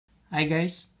Hi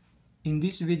guys, in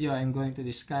this video I'm going to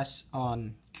discuss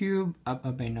on cube of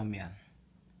a binomial.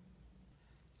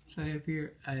 So I have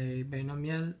here a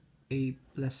binomial a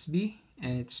plus b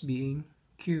and it's being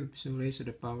cubed, so raised to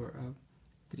the power of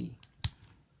 3.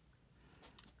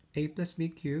 A plus b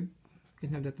cubed, you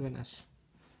can have that one as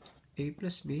a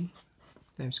plus b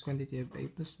times quantity of a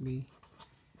plus b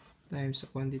times the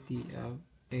quantity of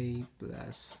a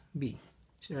plus b.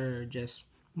 So we're just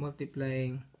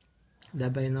multiplying the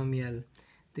binomial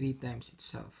 3 times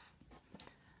itself.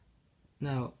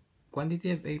 Now,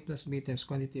 quantity of a plus b times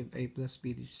quantity of a plus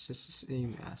b, this is the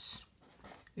same as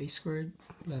a squared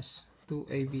plus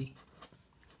 2ab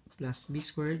plus b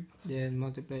squared, then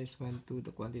multiplies 1 to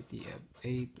the quantity of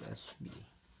a plus b.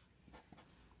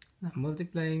 Now,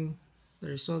 multiplying the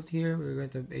result here, we're going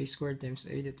to have a squared times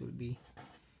a, that will be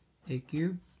a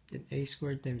cube, then a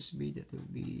squared times b, that will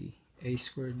be a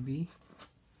squared b,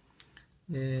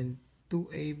 then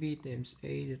 2ab times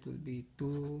a, that will be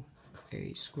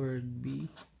 2a squared b,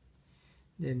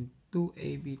 then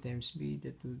 2ab times b,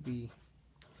 that will be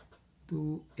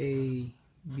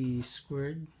 2ab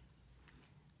squared,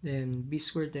 then b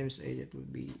squared times a, that will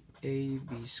be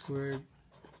ab squared,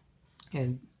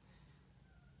 and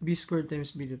b squared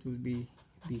times b, that will be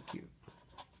b cubed.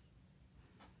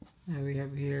 Now we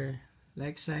have here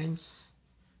like signs,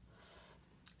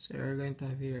 so we're going to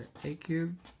have here a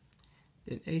cubed,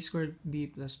 then a squared b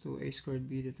plus 2a squared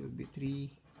b, that will be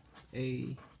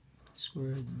 3a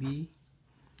squared b,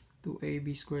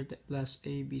 2ab squared plus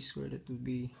ab squared, that will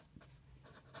be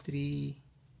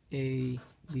 3ab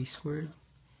squared,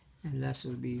 and last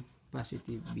will be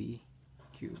positive b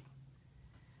cubed.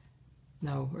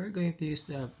 Now we're going to use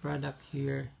the product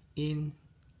here in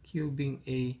cubing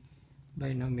a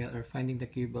binomial or finding the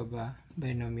cube of a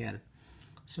binomial.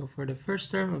 So for the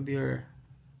first term of your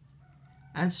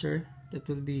answer, that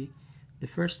will be the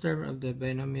first term of the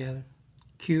binomial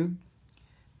cube.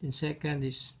 Then second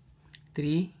is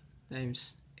 3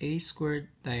 times a squared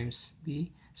times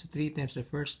b. So 3 times the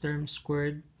first term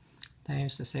squared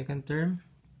times the second term.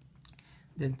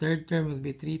 Then third term will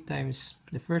be 3 times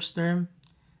the first term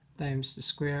times the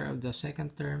square of the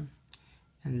second term.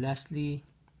 And lastly,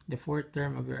 the fourth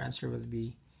term of your answer will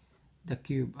be the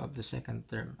cube of the second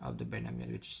term of the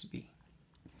binomial, which is b.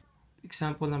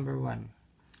 Example number 1.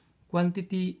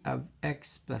 Quantity of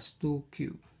x plus 2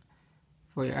 cubed.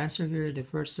 For your answer here, the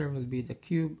first term will be the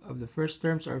cube of the first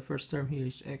term. So our first term here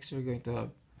is x. We're going to have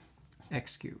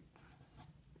x cubed.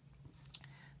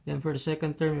 Then for the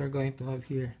second term, we're going to have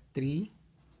here 3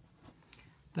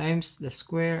 times the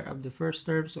square of the first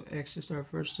term. So x is our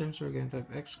first term, so we're going to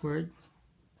have x squared.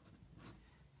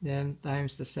 Then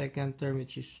times the second term,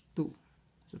 which is 2.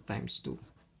 So times 2.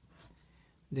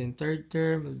 Then third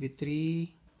term will be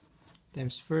 3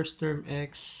 times first term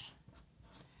x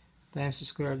times the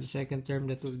square of the second term,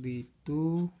 that will be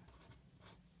 2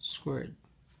 squared.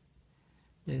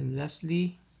 Then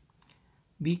lastly,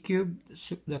 b cubed,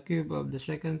 the cube of the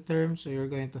second term, so you're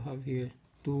going to have here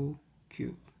 2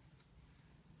 cubed.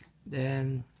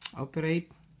 Then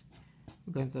operate,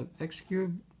 we're going to have x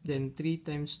cubed, then 3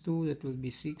 times 2, that will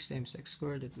be 6 times x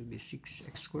squared, that will be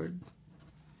 6x squared.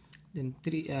 Then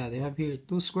they have here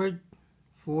 2 squared,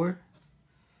 4.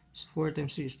 So 4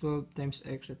 times 3 is 12 times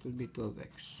x, that will be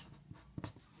 12x.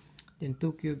 Then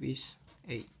 2 cubed is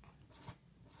 8.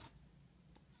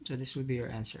 So this will be your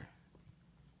answer.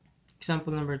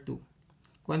 Example number 2.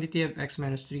 Quantity of x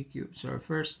minus 3 cubed. So our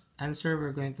first answer,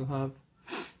 we're going to have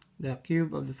the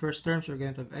cube of the first term, so we're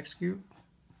going to have x cubed.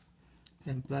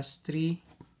 Then plus 3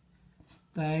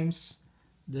 times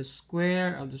the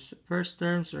square of the first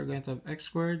term, so we're going to have x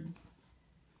squared.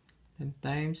 Then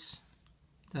times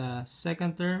the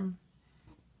second term,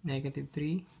 negative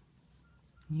 3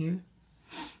 here.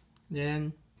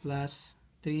 Then plus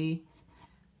 3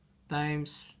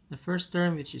 times the first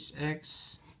term, which is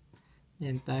x.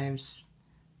 Then times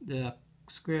the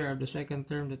square of the second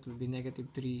term, that will be negative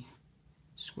 3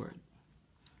 squared.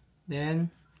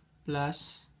 Then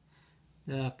plus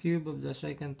the cube of the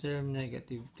second term,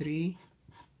 negative 3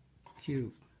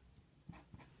 cubed.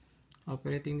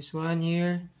 Operating this one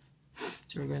here,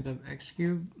 so we're going to have x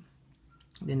cubed.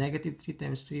 The negative 3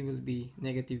 times 3 will be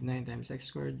negative 9 times x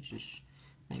squared, which is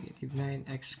negative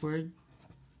 9x squared.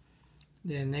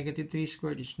 Then negative 3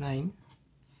 squared is 9.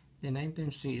 Then 9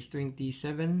 times 3 is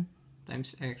 27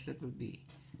 times x, that will be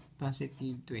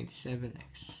positive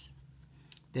 27x.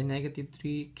 Then negative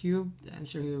 3 cubed, the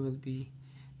answer here will be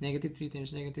negative 3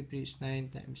 times negative 3 is 9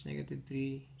 times negative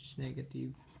 3 is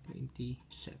negative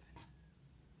 27.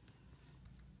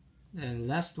 Then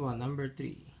last one, number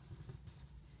 3.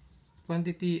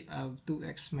 Quantity of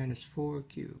 2x minus 4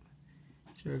 cubed.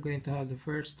 So we're going to have the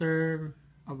first term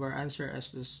of our answer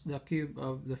as the cube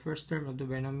of the first term of the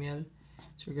binomial.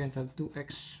 So we're going to have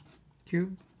 2x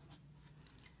cubed,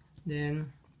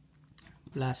 then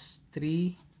plus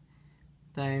 3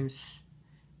 times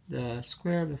the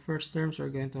square of the first term. So we're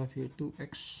going to have here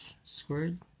 2x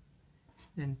squared,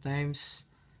 then times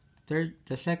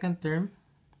the second term,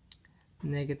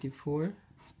 negative 4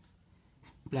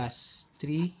 plus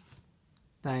 3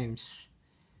 times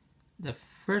the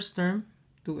first term,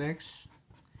 2x,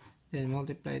 then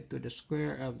multiply to the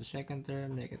square of the second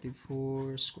term, negative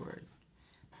 4 squared.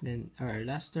 Then our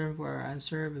last term for our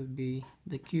answer will be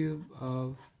the cube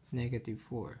of negative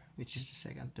 4, which is the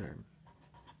second term.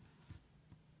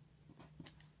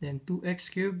 Then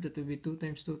 2x cubed, that will be 2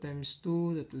 times 2 times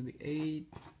 2, that will be 8,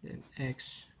 then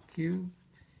x cubed.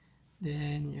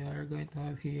 Then you are going to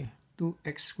have here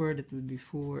 2x squared, that will be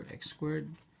 4x squared.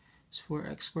 So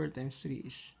 4x squared times 3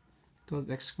 is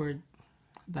 12x squared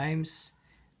times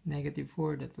negative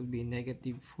 4, that will be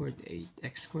negative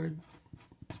 48x squared.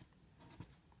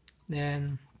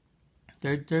 Then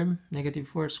third term, negative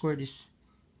 4 squared is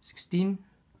 16.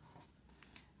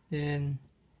 Then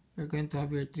we're going to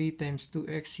have here 3 times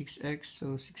 2x, 6x,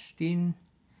 so 16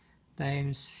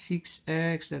 times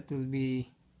 6x, that will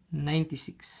be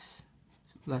 96,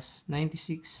 plus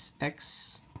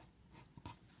 96x.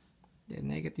 Then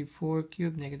negative 4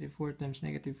 cubed, negative 4 times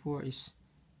negative 4 is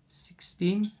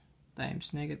 16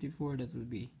 times negative 4, that will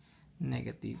be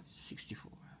negative 64.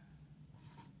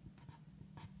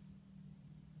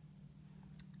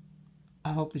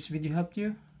 I hope this video helped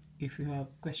you. If you have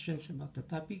questions about the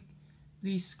topic,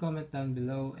 please comment down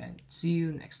below and see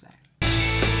you next time.